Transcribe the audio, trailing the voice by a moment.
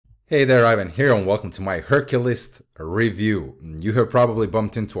Hey there, Ivan here and welcome to my Herculist review. You have probably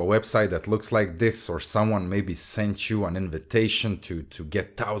bumped into a website that looks like this, or someone maybe sent you an invitation to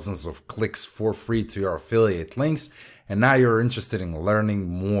get thousands of clicks for free to your affiliate links, and now you're interested in learning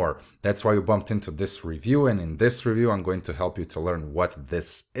more. That's why you bumped into this review, and in this review I'm going to help you to learn what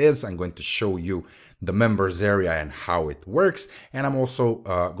this is. I'm going to show you the members area and how it works, and I'm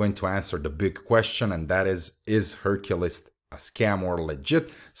also going to answer the big question, and that is Herculist a scam or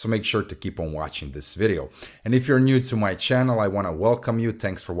legit? So make sure to keep on watching this video. And if you're new to my channel, I want to welcome you.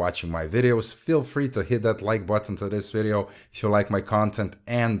 Thanks for watching my videos. Feel free to hit that like button to this video if you like my content,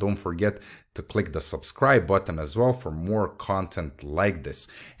 and don't forget to click the subscribe button as well for more content like this.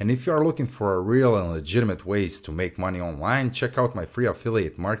 And if you are looking for a real and legitimate ways to make money online, check out my free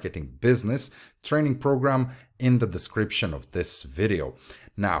affiliate marketing business training program in the description of this video.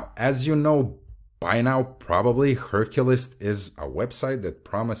 Now, as you know by now, probably Herculist is a website that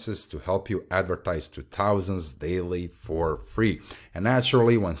promises to help you advertise to thousands daily for free. And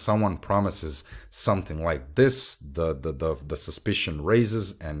naturally, when someone promises something like this, the suspicion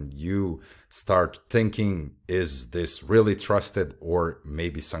raises and you start thinking, is this really trusted or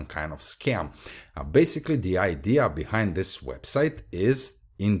maybe some kind of scam? Basically, the idea behind this website is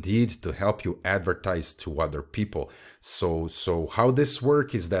indeed to help you advertise to other people. So how this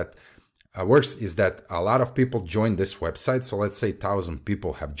works is that a lot of people join this website. So let's say 1,000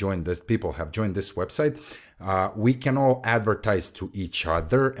 people have joined this website. We can all advertise to each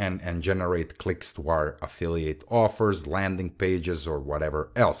other and generate clicks to our affiliate offers, landing pages, or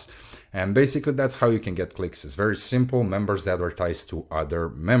whatever else. And basically that's how you can get clicks. It's very simple. Members advertise to other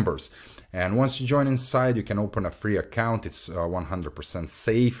members. And once you join inside, you can open a free account. It's 100%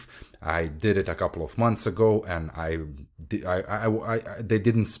 safe. I did it a couple of months ago, and they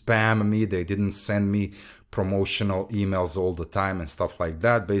didn't spam me. They didn't send me promotional emails all the time and stuff like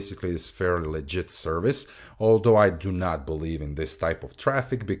that. Basically, it's fairly legit service. Although I do not believe in this type of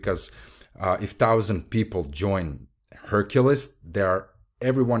traffic, because if 1,000 people join Herculist,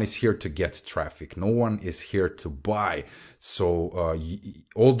 everyone is here to get traffic. No one is here to buy. So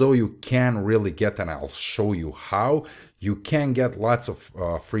although you can really get, and I'll show you how, you can get lots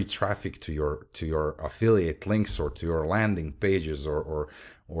of free traffic to your affiliate links or to your landing pages or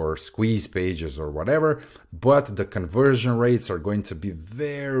squeeze pages or whatever, but the conversion rates are going to be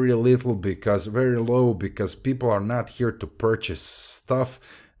very low because people are not here to purchase stuff.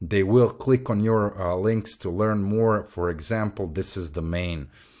 They will click on your links to learn more. For example, this is the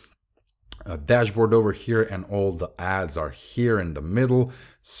main dashboard over here, and all the ads are here in the middle.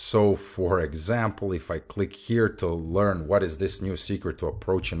 So for example, if I click here to learn what is this new secret to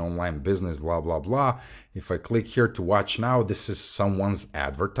approach an online business, blah, blah, blah. If I click here to watch now, this is someone's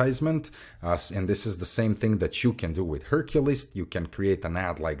advertisement. And this is the same thing that you can do with Herculist. You can create an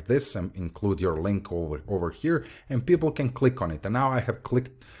ad like this and include your link over here, and people can click on it. And now I have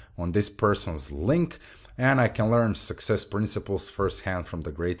clicked on this person's link, and I can learn success principles firsthand from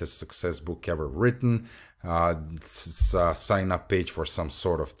the greatest success book ever written. It's a sign up page for some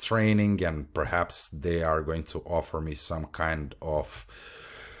sort of training, and perhaps they are going to offer me some kind of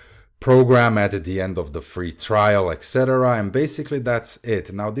program at the end of the free trial, etc. And basically that's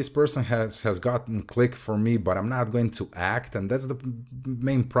it. Now this person has gotten click for me, but I'm not going to act, and that's the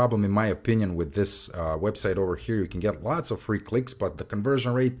main problem in my opinion with this website over here. You can get lots of free clicks, but the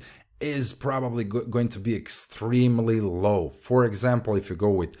conversion rate is probably going to be extremely low. For example, if you go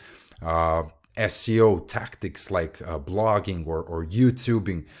with SEO tactics like blogging or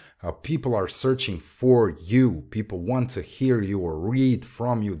YouTubing, people are searching for you. People want to hear you or read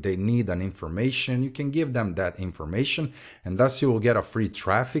from you. They need an information. You can give them that information, and thus you will get a free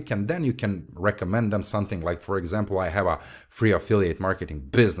traffic, and then you can recommend them something like, for example, I have a free affiliate marketing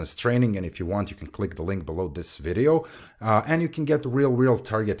business training, and if you want, you can click the link below this video, and you can get real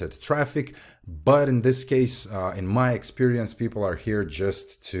targeted traffic. But in this case, in my experience, people are here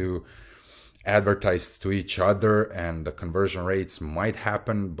just to advertise to each other, and the conversion rates might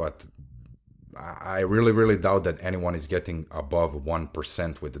happen, but I really doubt that anyone is getting above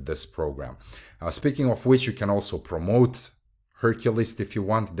 1% with this program. Speaking of which, you can also promote Herculist if you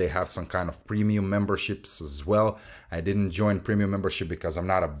want. They have some kind of premium memberships as well. I didn't join premium membership because I'm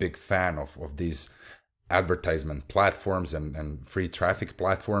not a big fan of these advertisement platforms and free traffic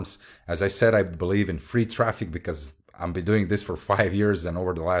platforms. As I said, I believe in free traffic because I've been doing this for 5 years, and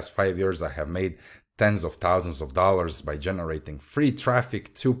over the last 5 years I have made tens of thousands of dollars by generating free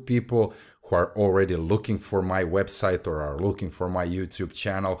traffic to people who are already looking for my website or are looking for my YouTube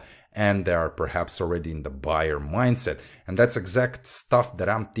channel, and they are perhaps already in the buyer mindset. And that's exact stuff that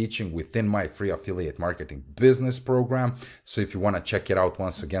I'm teaching within my free affiliate marketing business program. So if you want to check it out,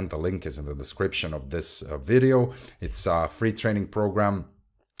 once again, the link is in the description of this video. It's a free training program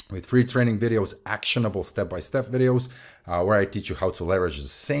with free training videos, actionable step-by-step videos, where I teach you how to leverage the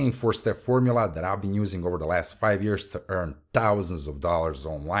same 4-step formula that I've been using over the last 5 years to earn thousands of dollars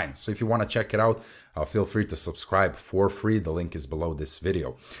online. So if you want to check it out, feel free to subscribe for free. The link is below this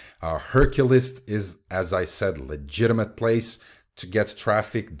video. Herculist is, as I said, legitimate place to get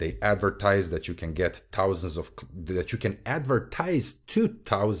traffic. They advertise that you can get that you can advertise to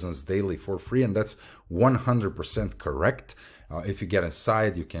thousands daily for free, and that's 100% correct. If you get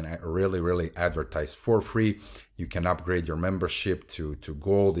inside, you can really advertise for free. You can upgrade your membership to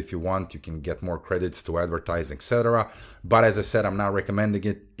gold if you want. You can get more credits to advertise, etc. But as I said, I'm not recommending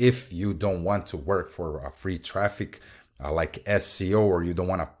it if you don't want to work for free traffic like SEO, or you don't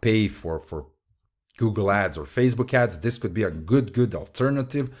want to pay for Google ads or Facebook ads. This could be a good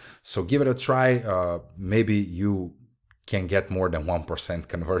alternative. So give it a try. Maybe you can get more than 1%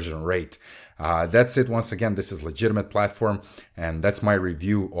 conversion rate. That's it. Once again, this is legitimate platform, and that's my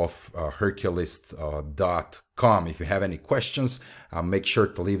review of Herculist.com. If you have any questions, make sure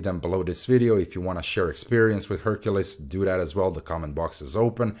to leave them below this video. If you want to share experience with Herculist, do that as well. The comment box is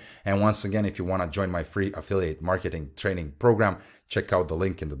open. And once again, if you want to join my free affiliate marketing training program, check out the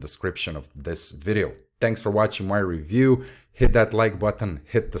link in the description of this video. Thanks for watching my review. Hit that like button,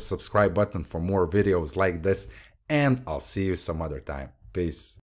 hit the subscribe button for more videos like this, and I'll see you some other time. Peace.